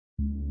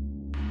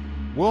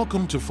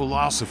Welcome to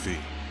Philosophy.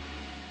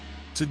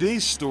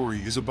 Today's story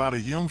is about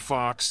a young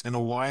fox and a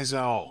wise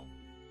owl.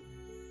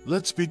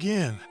 Let's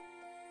begin.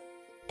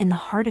 In the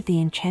heart of the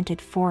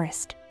Enchanted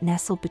Forest,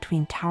 nestled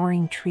between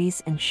towering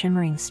trees and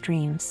shimmering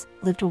streams,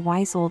 lived a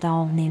wise old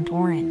owl named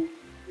Orin.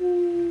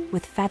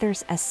 With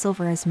feathers as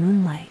silver as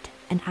moonlight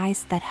and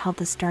eyes that held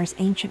the stars'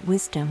 ancient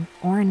wisdom,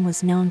 Orin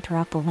was known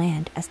throughout the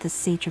land as the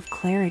Sage of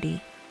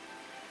Clarity.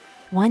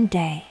 One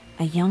day,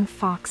 a young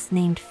fox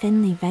named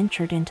Finley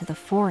ventured into the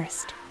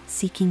forest,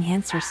 seeking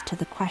answers to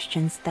the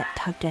questions that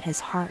tugged at his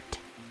heart.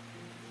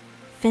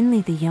 Finley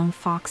the young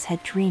fox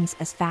had dreams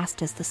as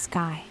vast as the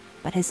sky,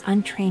 but his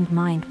untrained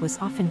mind was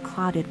often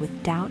clouded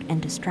with doubt and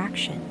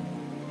distraction.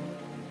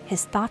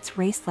 His thoughts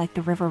raced like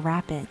the river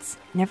rapids,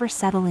 never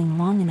settling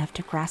long enough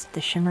to grasp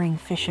the shimmering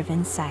fish of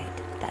insight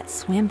that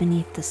swam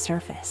beneath the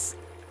surface.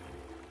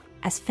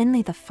 As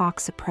Finley the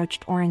fox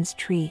approached Orin's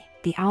tree,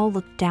 the owl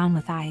looked down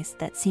with eyes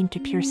that seemed to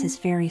pierce his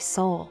very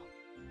soul.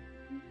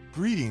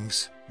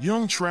 Greetings,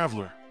 young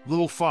traveler,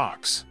 little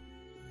fox.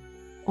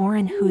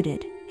 Orin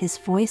hooted, his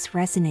voice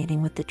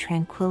resonating with the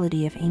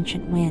tranquility of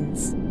ancient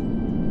winds.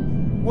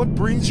 What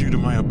brings you to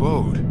my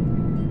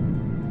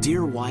abode?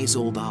 Dear wise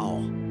old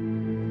owl,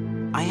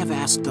 I have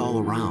asked all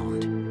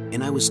around,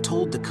 and I was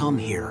told to come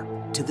here,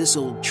 to this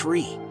old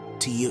tree,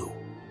 to you.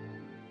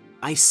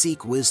 I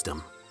seek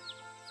wisdom.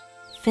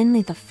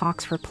 Finley the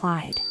fox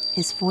replied,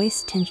 his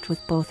voice tinged with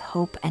both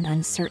hope and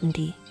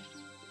uncertainty.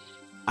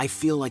 I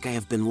feel like I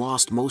have been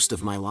lost most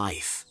of my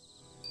life.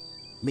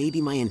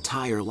 Maybe my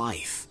entire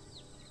life.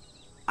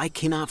 I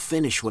cannot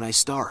finish what I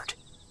start.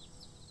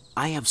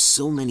 I have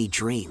so many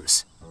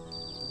dreams.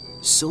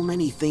 So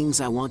many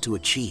things I want to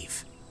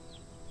achieve.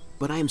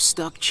 But I am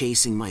stuck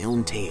chasing my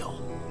own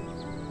tail.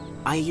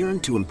 I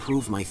yearn to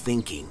improve my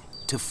thinking,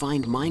 to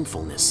find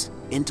mindfulness,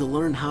 and to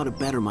learn how to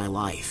better my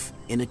life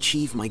and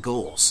achieve my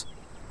goals.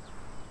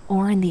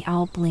 Orin the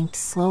owl blinked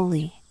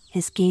slowly,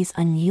 his gaze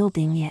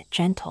unyielding yet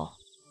gentle.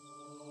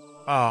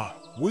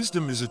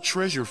 Wisdom is a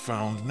treasure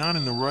found not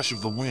in the rush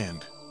of the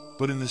wind,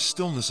 but in the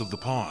stillness of the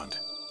pond.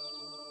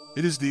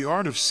 It is the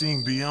art of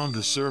seeing beyond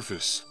the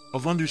surface,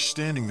 of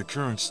understanding the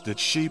currents that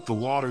shape the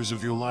waters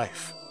of your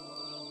life.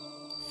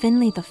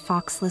 Finley the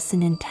fox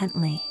listened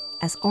intently,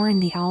 as Orin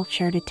the owl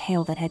shared a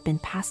tale that had been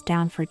passed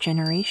down for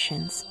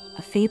generations,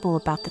 a fable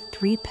about the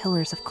 3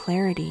 pillars of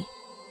clarity.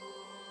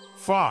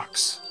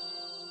 Fox,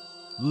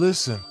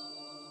 listen.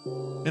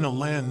 In a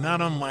land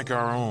not unlike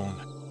our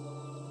own,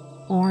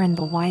 Orin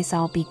the wise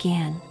owl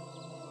began.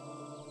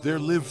 there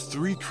lived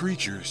 3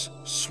 creatures,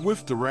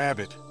 Swift the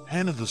rabbit,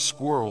 Hannah the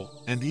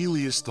squirrel, and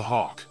Elias the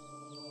hawk.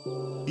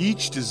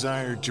 Each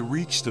desired to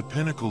reach the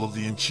pinnacle of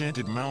the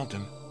enchanted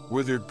mountain,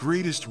 where their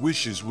greatest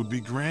wishes would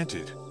be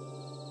granted.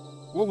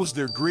 What was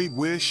their great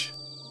wish?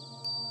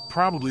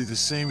 Probably the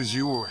same as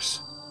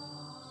yours.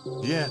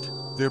 Yet,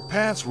 their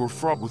paths were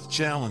fraught with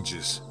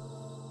challenges.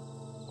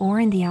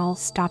 Orin the owl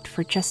stopped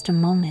for just a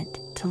moment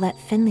to let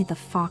Finley the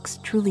fox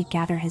truly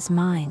gather his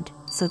mind,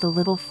 so the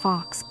little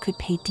fox could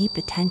pay deep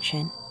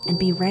attention and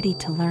be ready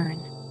to learn.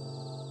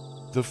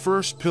 The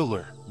first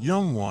pillar,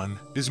 young one,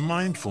 is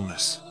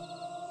mindfulness.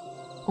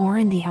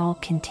 Orin the owl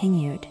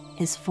continued,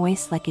 his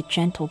voice like a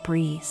gentle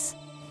breeze.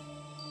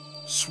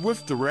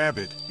 Swift the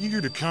rabbit, eager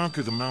to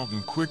conquer the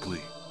mountain quickly,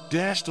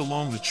 dashed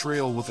along the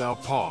trail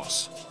without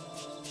pause.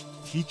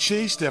 He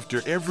chased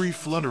after every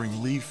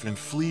fluttering leaf and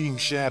fleeting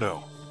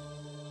shadow.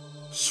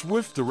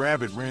 Swift the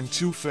rabbit ran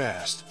too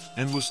fast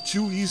and was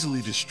too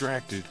easily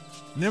distracted,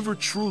 never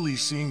truly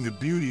seeing the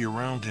beauty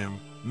around him,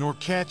 nor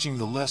catching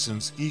the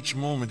lessons each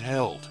moment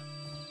held.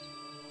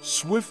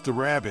 Swift the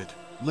rabbit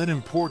let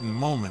important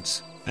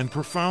moments and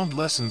profound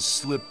lessons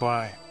slip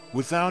by,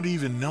 without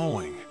even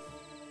knowing.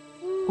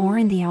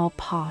 Orin the owl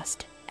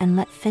paused and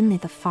let Finley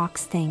the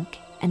fox think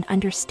and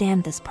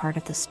understand this part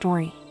of the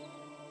story.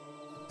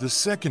 The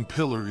second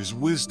pillar is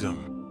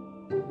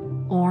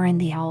wisdom. Orin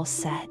the owl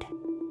said,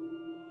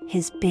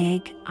 his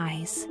big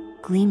eyes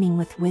gleaming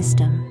with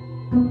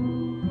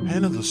wisdom.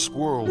 Hannah the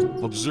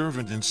squirrel,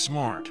 observant and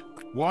smart,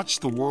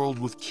 watched the world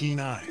with keen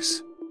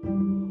eyes.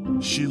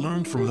 She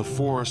learned from the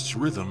forest's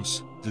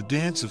rhythms, the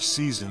dance of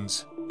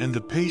seasons, and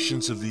the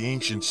patience of the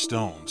ancient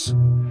stones.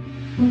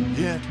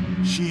 Yet,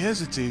 she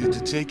hesitated to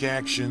take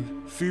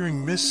action,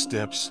 fearing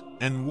missteps,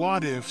 and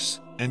what-ifs,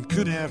 and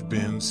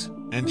could-have-beens,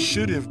 and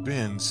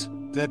should-have-beens,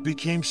 that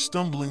became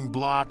stumbling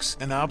blocks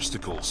and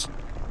obstacles.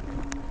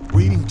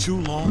 Waiting too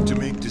long to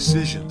make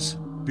decisions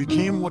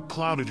became what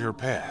clouded her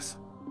path.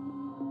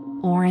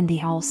 Orin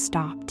the owl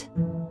stopped.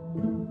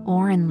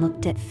 Orin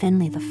looked at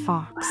Finley the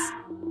fox.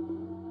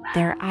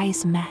 Their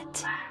eyes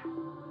met.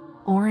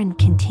 Orin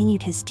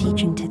continued his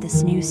teaching to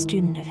this new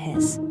student of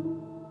his.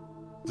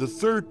 The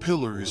third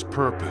pillar is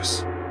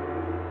purpose.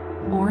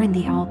 Orin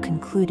the owl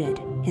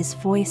concluded, his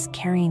voice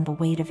carrying the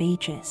weight of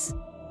ages.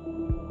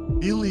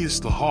 Elias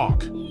the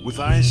hawk, with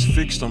eyes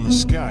fixed on the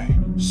sky,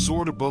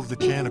 soared above the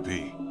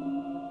canopy.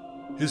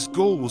 His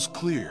goal was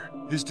clear,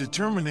 his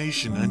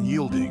determination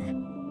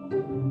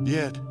unyielding.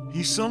 Yet,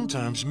 he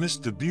sometimes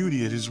missed the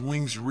beauty at his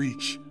wings'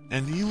 reach,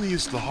 and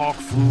Elias the hawk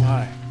flew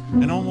high,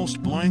 and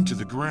almost blind to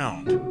the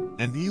ground,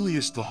 and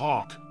Elias the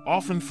hawk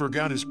often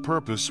forgot his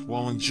purpose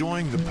while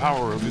enjoying the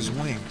power of his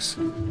wings.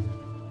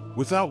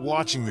 Without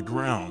watching the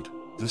ground,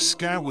 the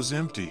sky was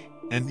empty,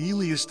 and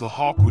Elias the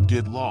hawk would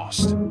get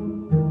lost.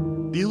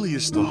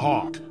 Elias the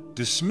hawk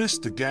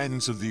dismissed the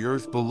guidance of the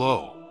earth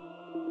below.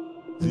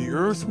 The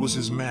earth was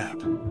his map.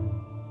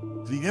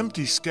 The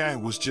empty sky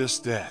was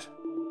just that.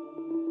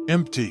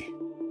 Empty.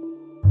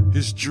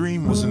 His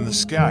dream was in the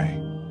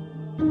sky.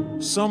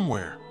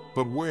 Somewhere,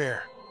 but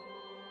where?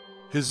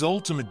 His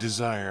ultimate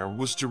desire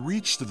was to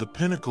reach to the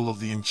pinnacle of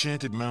the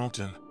enchanted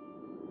mountain.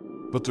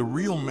 But the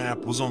real map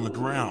was on the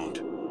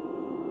ground.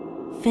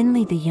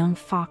 Finley the young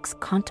fox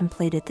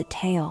contemplated the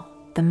tale,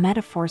 the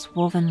metaphors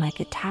woven like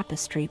a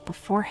tapestry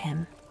before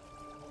him.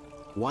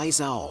 Wise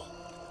owl,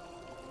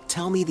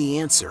 tell me the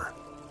answer.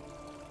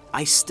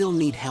 I still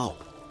need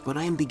help, but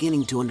I am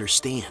beginning to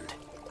understand.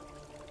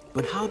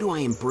 But how do I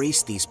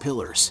embrace these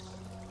pillars?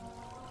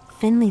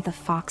 Finley the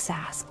fox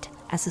asked,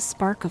 as a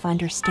spark of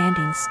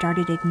understanding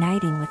started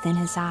igniting within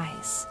his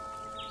eyes.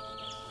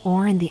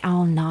 Orin the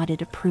owl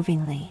nodded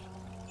approvingly.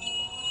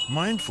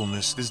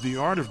 Mindfulness is the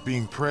art of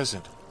being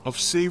present, of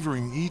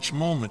savoring each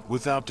moment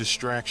without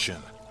distraction.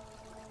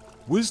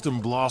 Wisdom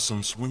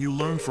blossoms when you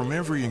learn from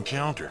every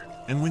encounter,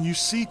 and when you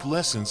seek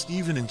lessons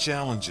even in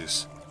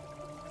challenges.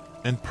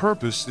 And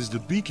purpose is the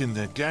beacon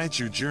that guides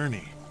your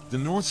journey, the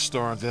North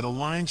Star that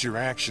aligns your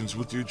actions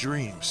with your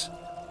dreams.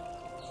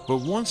 But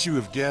once you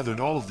have gathered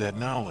all of that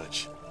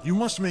knowledge, you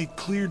must make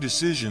clear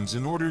decisions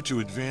in order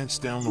to advance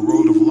down the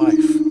road of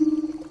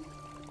life.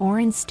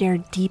 Orin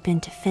stared deep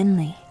into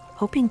Finley,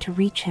 hoping to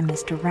reach him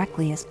as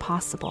directly as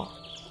possible.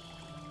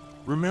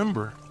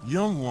 Remember,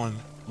 young one,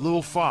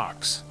 little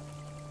fox.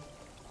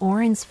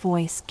 Orin's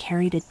voice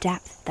carried a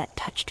depth that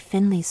touched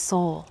Finley's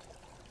soul.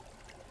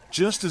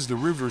 Just as the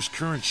river's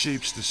current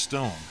shapes the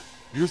stone,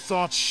 your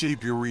thoughts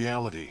shape your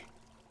reality.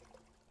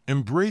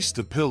 Embrace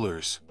the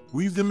pillars,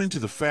 weave them into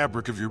the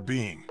fabric of your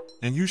being,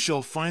 and you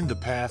shall find the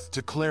path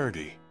to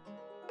clarity.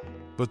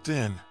 But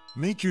then,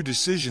 make your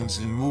decisions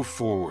and move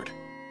forward.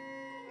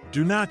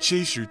 Do not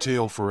chase your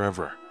tail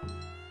forever.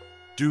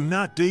 Do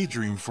not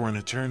daydream for an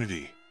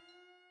eternity.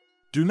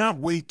 Do not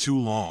wait too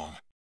long.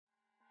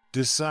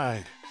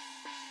 Decide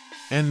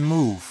and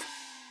move.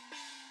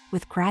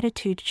 With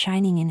gratitude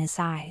shining in his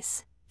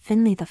eyes,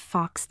 Finley the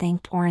fox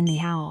thanked Orin the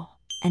owl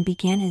and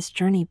began his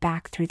journey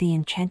back through the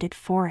Enchanted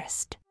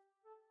Forest.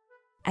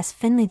 As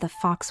Finley the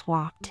fox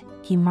walked,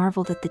 he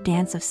marveled at the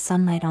dance of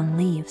sunlight on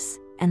leaves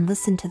and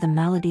listened to the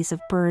melodies of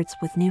birds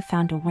with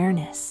newfound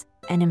awareness,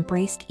 and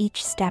embraced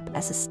each step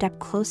as a step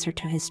closer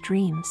to his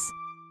dreams.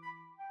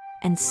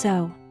 And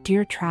so,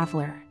 dear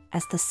traveler,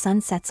 as the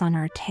sun sets on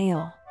our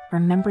tale,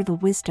 remember the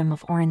wisdom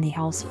of Orin the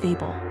owl's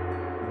fable.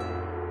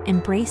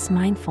 Embrace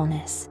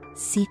mindfulness,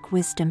 seek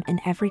wisdom in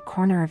every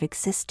corner of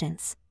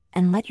existence,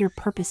 and let your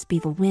purpose be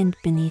the wind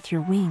beneath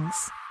your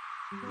wings.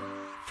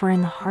 For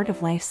in the heart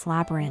of life's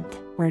labyrinth,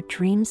 where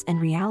dreams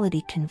and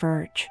reality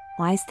converge,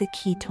 lies the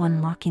key to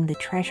unlocking the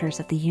treasures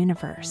of the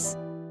universe.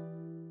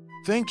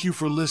 Thank you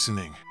for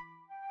listening.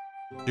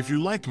 If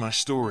you liked my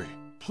story,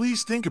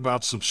 please think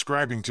about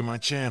subscribing to my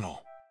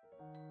channel.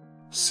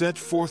 Set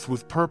forth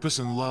with purpose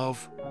and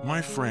love,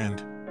 my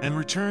friend, and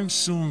return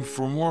soon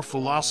for more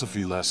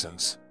philosophy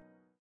lessons.